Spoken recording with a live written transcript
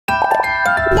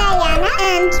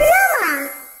and Roma.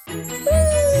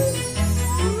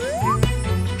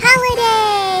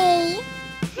 Holiday!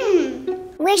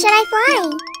 Where should I fly?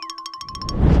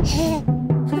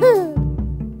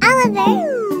 Oliver?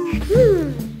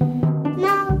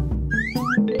 No.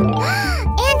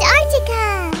 Antarctica!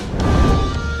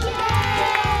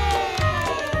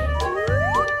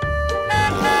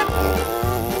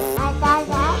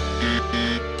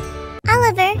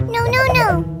 Oliver, no, no, no.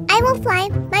 I will fly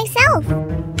myself.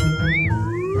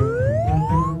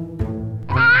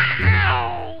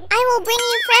 I will bring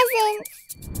you presents.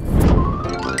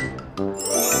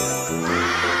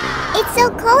 It's so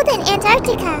cold in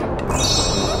Antarctica.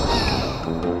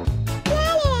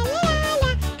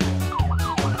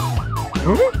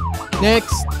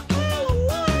 Next.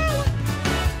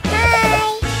 Hi.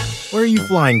 Where are you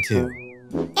flying to?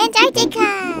 Antarctica.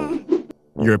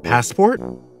 Your passport?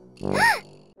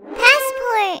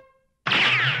 Passport.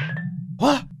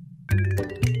 What?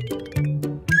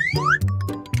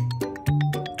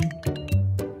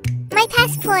 My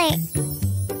passport.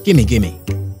 Gimme, gimme.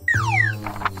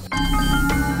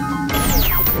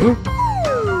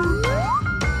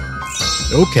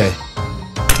 Okay.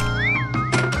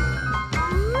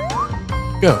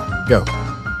 Go, go.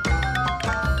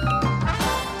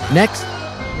 Next.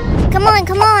 Come on,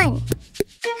 come on.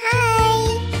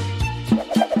 Hi.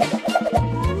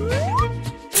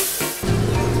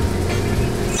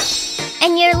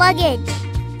 And your luggage.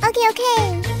 Okay,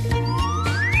 okay.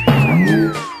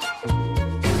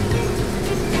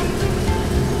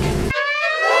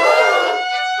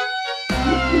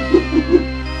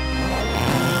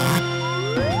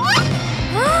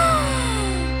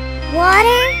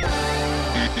 Water?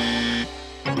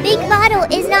 Big bottle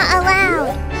is not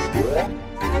allowed.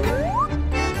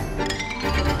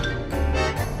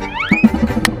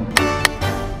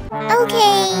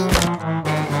 Okay.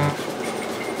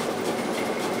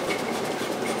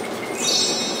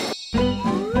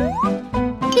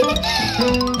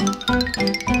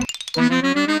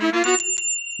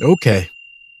 Okay.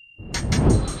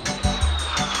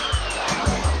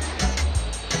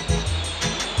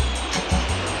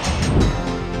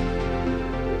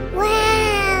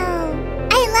 Wow!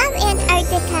 I love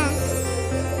Antarctica.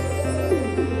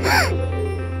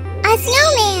 A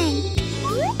snowman!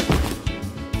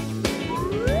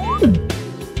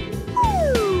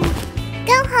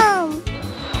 Go home.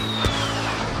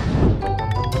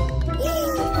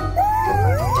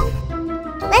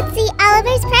 Let's see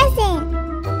Oliver's present.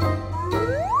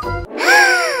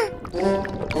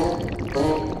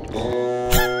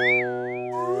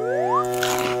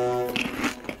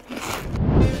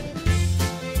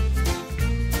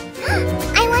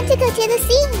 I want to go to the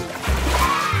sea.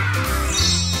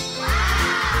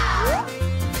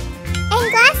 And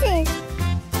glasses.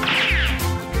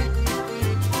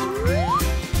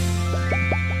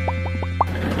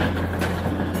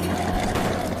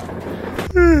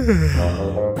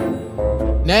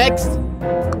 Next.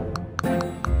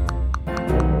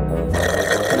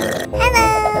 Hello.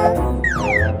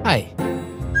 Hi.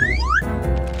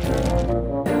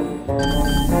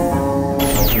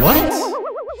 What?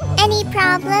 Any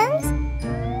problems?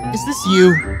 Is this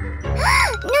you?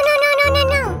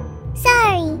 No.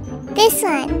 Sorry. This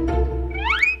one.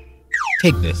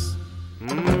 Take this.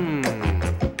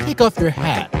 Take off your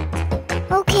hat.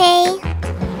 Okay.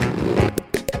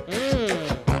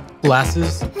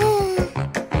 Glasses.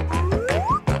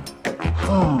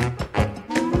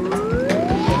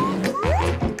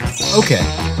 Okay.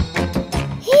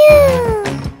 Phew.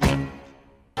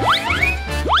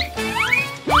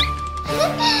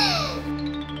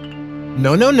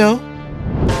 No, no, no.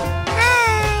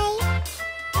 Hi.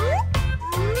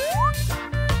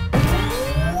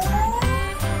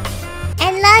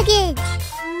 And luggage.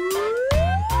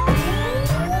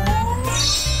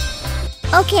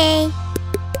 Okay.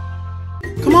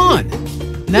 Come on.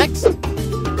 Next.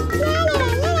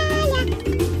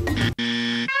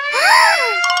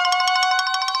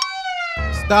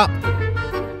 Stop.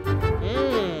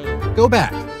 Go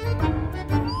back.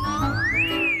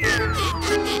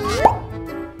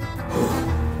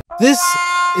 This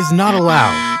is not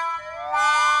allowed.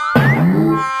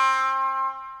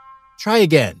 Try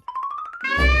again.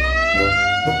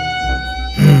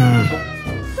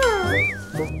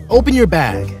 Open your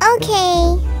bag.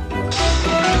 Okay.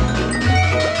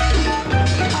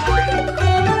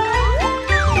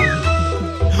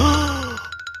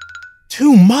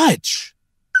 Too much.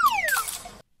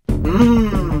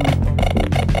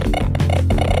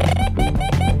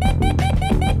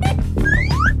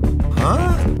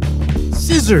 Huh?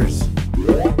 Scissors.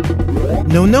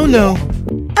 No, no, no.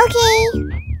 Okay.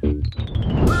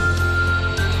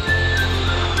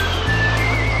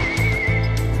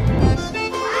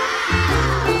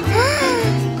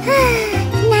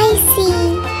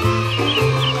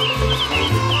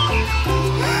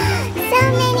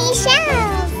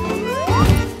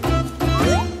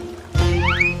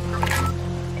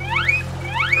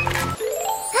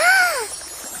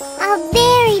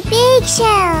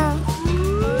 Eggshell.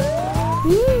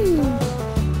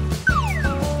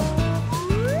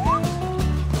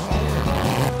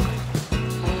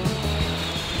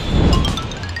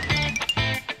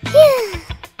 Phew.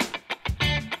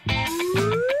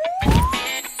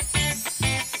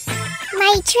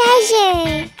 My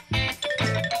treasure.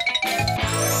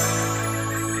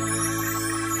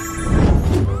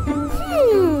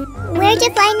 Where to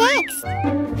fly next?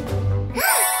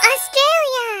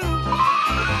 Australia!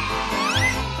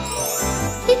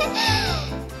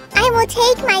 I will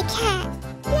take my cat.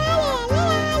 La, la,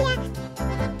 la, la.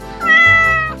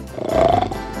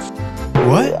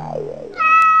 What?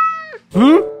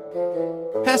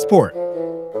 Passport.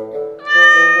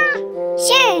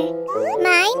 Sure,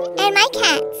 mine and my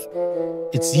cat's.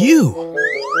 It's you.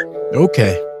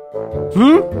 Okay.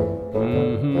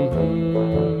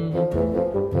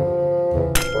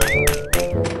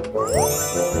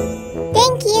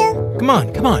 Thank you. Come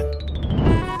on, come on.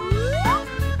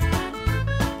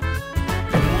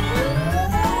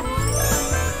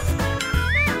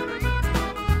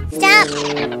 Stop.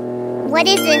 What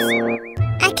is this?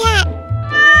 A cat.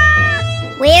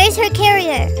 Where is her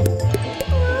carrier?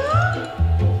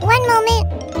 One moment.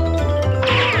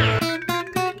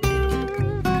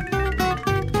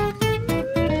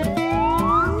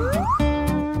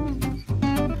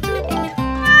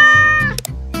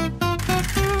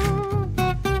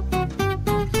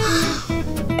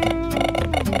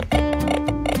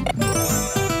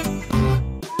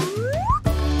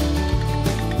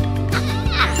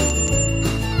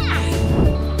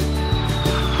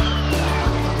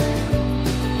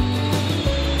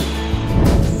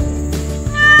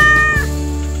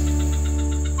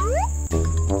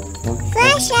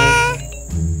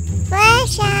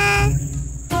 Flasha!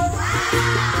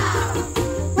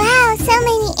 Wow, so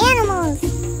many animals!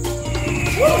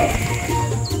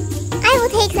 I will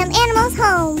take some animals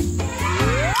home.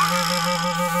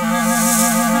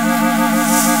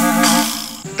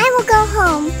 I will go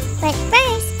home, but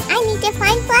first I need to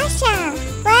find Flasha!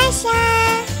 Flasha!